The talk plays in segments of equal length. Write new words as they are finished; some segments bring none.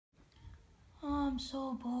I'm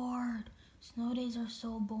so bored. Snow days are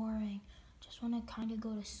so boring. Just want to kind of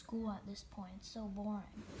go to school at this point. It's so boring.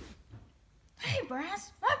 Hey,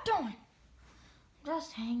 Brass, what you doing?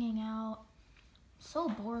 Just hanging out. I'm so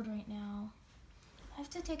bored right now. I have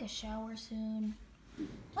to take a shower soon.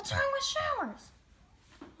 What's wrong with showers?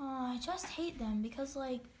 I just hate them because,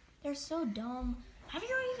 like, they're so dumb. Have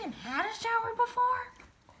you even had a shower before?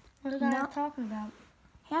 What are you guys talking about?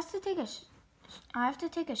 He has to take I have to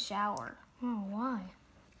take a shower. Oh, why?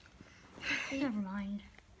 Never mind.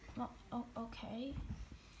 Oh, okay.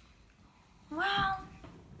 Well,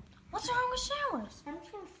 what's wrong with showers? I'm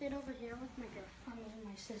just gonna sit over here with my girlfriend and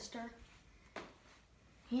my sister.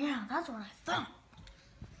 Yeah, that's what I thought.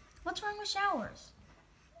 What's wrong with showers?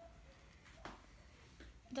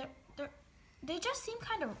 They just seem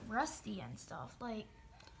kind of rusty and stuff. Like,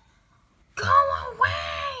 go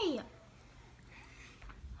away!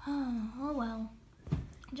 Oh well.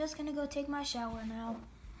 I'm just gonna go take my shower now.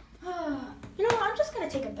 You know what? I'm just gonna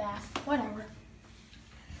take a bath. Whatever.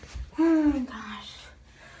 Oh gosh.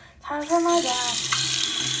 Time for my bath.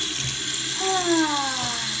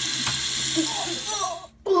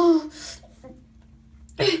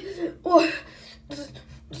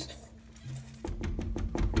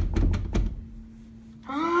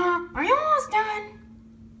 Are you almost done?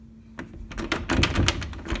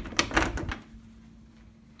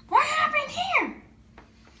 What happened here?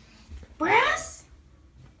 Brass?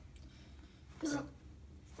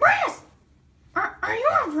 Brass! Are you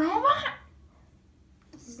a robot?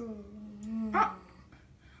 I'm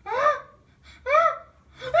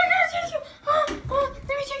gonna take you. Let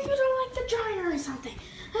me take you to like the dryer or something.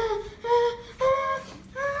 I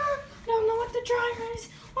don't know what the dryer is.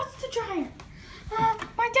 What's the dryer?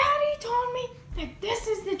 My daddy told me that this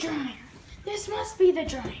is the dryer. This must be the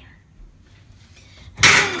dryer.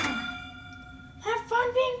 Have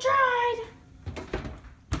fun being dried.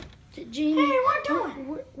 Jamie, Hey, what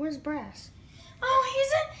doing? Where's Brass? Oh,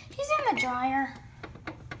 he's in the dryer.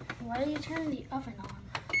 Why are you turning the oven on?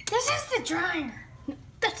 This is the dryer.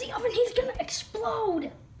 That's the oven. He's gonna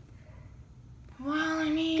explode. Well, I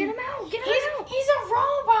mean, Get him out. Get him out. He's a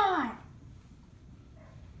robot.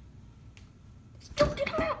 Don't get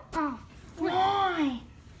him out. Oh, Why?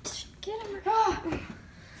 get him out.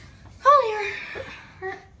 Oh,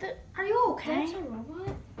 are you okay? That's a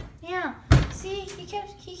robot. Yeah. See, he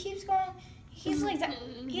keeps going. He keeps like that.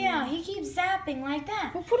 Yeah, he keeps zapping like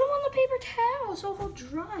that. Well, put him on the paper towel so he'll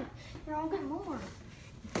dry. Here, I'll get more.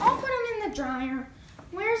 I'll put him in the dryer.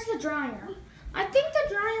 Where's the dryer? I think the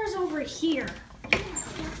dryer's over here.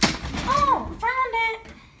 Oh, found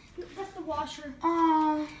it. That's the washer.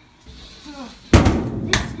 Oh.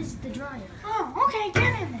 This is the dryer. Oh, okay,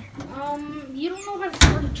 get in there. You don't know how to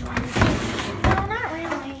start a dryer. No, not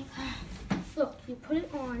really. Look, you put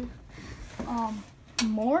it on.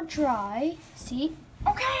 More dry. See?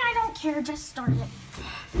 Okay, I don't care. Just start it.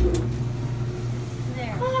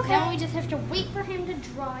 There. Okay. Now we just have to wait for him to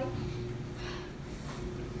dry.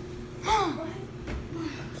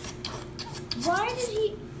 Why did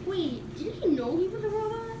he... Wait, did he know he was a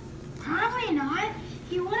robot? Probably not.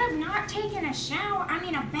 He would have not taken a shower,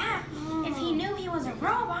 a bath, if he knew he was a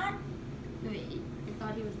robot. Wait, I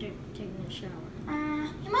thought he was taking a shower.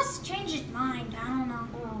 He must have changed his mind. I don't know.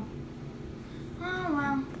 Oh,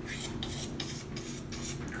 well.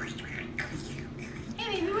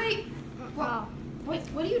 Hey, baby, wait. Wow. Wait,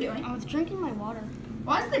 what are you doing? I was drinking my water.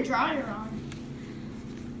 Why's the dryer on?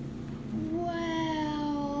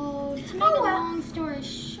 Well, to make a long story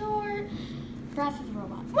short, Brass is a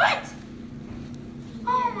robot. What?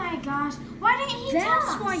 Oh my gosh. Why didn't he tell us?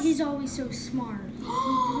 That's why he's always so smart. He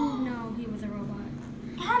didn't know he was a robot.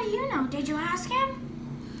 How do you know? Did you ask him?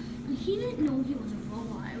 He didn't know he was a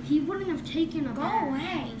robot. He wouldn't have taken a bath. Go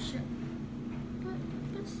away.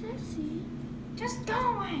 But Sissy. Just go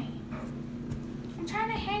away. I'm trying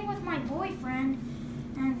to hang with my boyfriend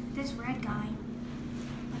and this red guy.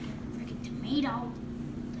 Like a freaking tomato.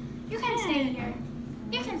 You can stay here.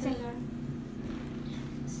 You can stay here.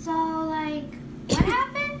 So, like, what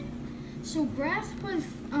happened? So Brass was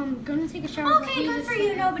gonna take a shower. Okay, good for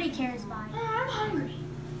you. Nobody cares. Bye. I'm hungry.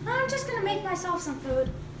 I'm just gonna make myself some food.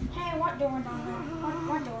 Hey, what doing on that?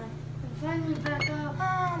 What doing? Finally back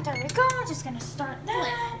up. There we go. Just gonna start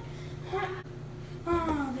that.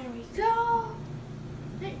 Oh, there we go.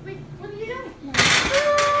 Hey, wait, what are you doing? What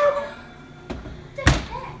the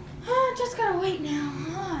heck? Just gotta wait now.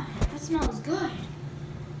 That smells good.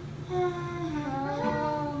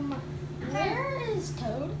 Where is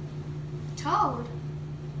Toad? Toad?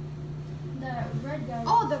 The red guy.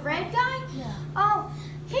 Oh, the red guy? Yeah. Oh,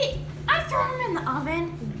 I threw him in the oven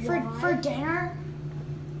for dinner.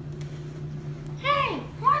 Hey,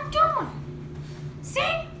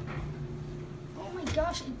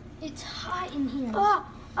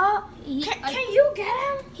 Can you get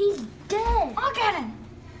him? He's dead. I'll get him.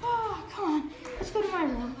 Oh, come on. Let's go to my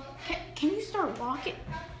room. Can you start walking?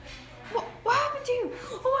 What happened to you?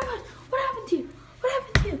 Oh my God. What happened to you? What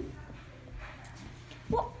happened to you?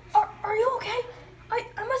 What? Are you okay?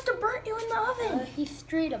 I must have burnt you in the oven. He's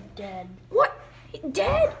straight up dead. What?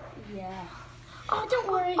 Dead? Yeah. Oh,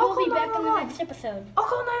 Don't worry, I'll he'll be call back in the 911. next episode. I'll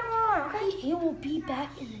call 911, okay? He will be back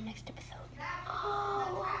in the next episode.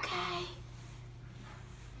 Oh, okay.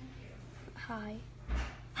 Hi.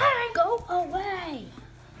 Hi. Go away.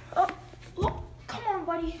 Oh, look, come on,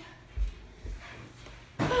 buddy.